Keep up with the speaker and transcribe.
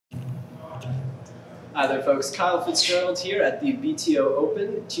Hi there folks, Kyle Fitzgerald here at the BTO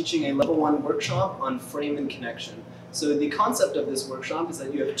Open, teaching a level 1 workshop on frame and connection. So the concept of this workshop is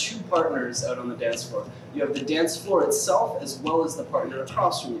that you have two partners out on the dance floor. You have the dance floor itself as well as the partner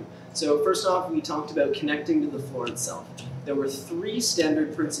across from you. So first off, we talked about connecting to the floor itself. There were 3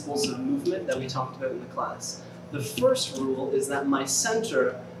 standard principles of movement that we talked about in the class. The first rule is that my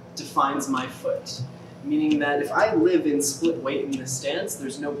center defines my foot. Meaning that if I live in split weight in this dance,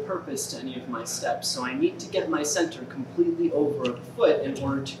 there's no purpose to any of my steps. So I need to get my center completely over the foot in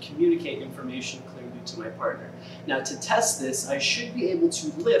order to communicate information clearly to my partner. Now to test this, I should be able to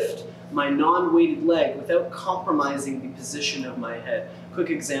lift my non-weighted leg without compromising the position of my head. Quick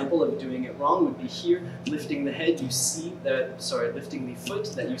example of doing it wrong would be here, lifting the head, lifting the foot,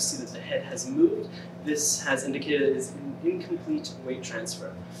 that you see that the head has moved. This has indicated as an incomplete weight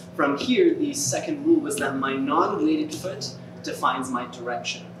transfer. From here, the second rule was that my non-weighted foot defines my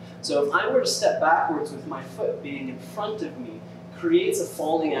direction. So if I were to step backwards with my foot being in front of me, creates a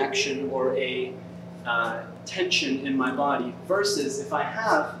falling action or a tension in my body, versus if I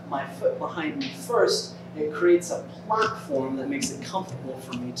have my foot behind me first, it creates a platform that makes it comfortable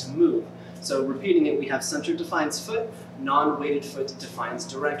for me to move. So repeating it, we have center defines foot, non-weighted foot defines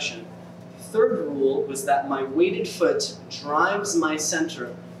direction. The third rule was that my weighted foot drives my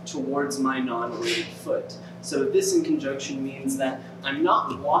center towards my non-weighted foot. So this in conjunction means that I'm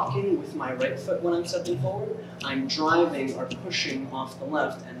not walking with my right foot when I'm stepping forward, I'm driving or pushing off the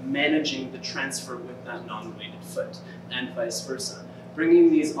left and managing the transfer with that non-weighted foot, and vice versa.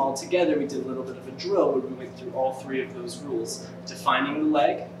 Bringing these all together, we did a little bit of a drill where we went through all 3 of those rules. Defining the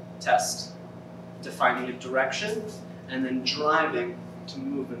leg, test, defining a direction, and then driving to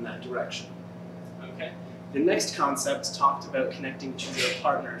move in that direction. Okay? The next concept talked about connecting to your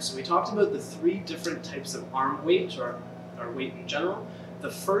partner. So we talked about the 3 different types of arm weight, or weight in general.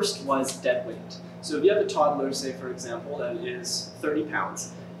 The first was dead weight. So if you have a toddler, say for example, that is 30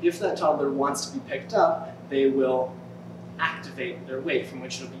 pounds, if that toddler wants to be picked up, they will activate their weight, from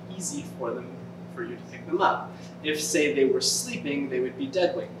which it'll be easy for you to pick them up. If, say, they were sleeping, they would be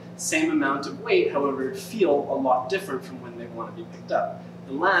dead weight. Same amount of weight, however, it would feel a lot different from when they want to be picked up.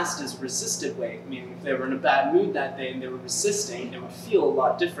 The last is resisted weight, meaning if they were in a bad mood that day and they were resisting, it would feel a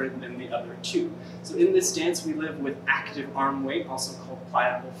lot different than the other 2. So in this dance, we live with active arm weight, also called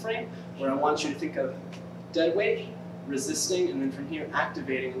pliable frame, where I want you to think of dead weight, resisting, and then from here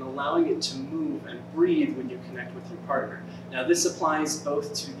activating and allowing it to move and breathe when you connect with your partner. Now this applies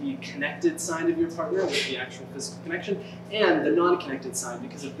both to the connected side of your partner with the actual physical connection and the non-connected side,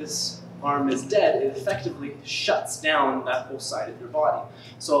 because if this arm is dead, it effectively shuts down that whole side of your body.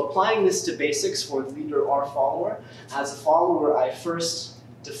 So applying this to basics for leader or follower, as a follower I first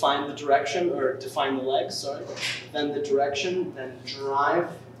define the direction, or define the leg, then the direction, then drive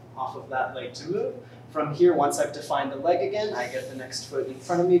off of that leg to move. From here, once I've defined the leg again, I get the next foot in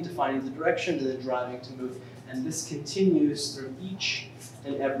front of me, defining the direction, and then driving to move. And this continues through each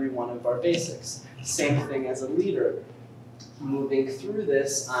and every one of our basics. Same thing as a leader. Moving through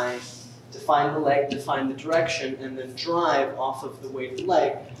this, I define the leg, define the direction, and then drive off of the weighted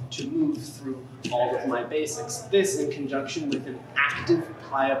leg to move through all of my basics. This, in conjunction with an active,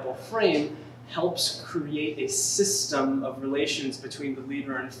 pliable frame, helps create a system of relations between the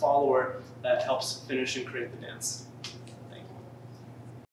leader and follower that helps finish and create the dance.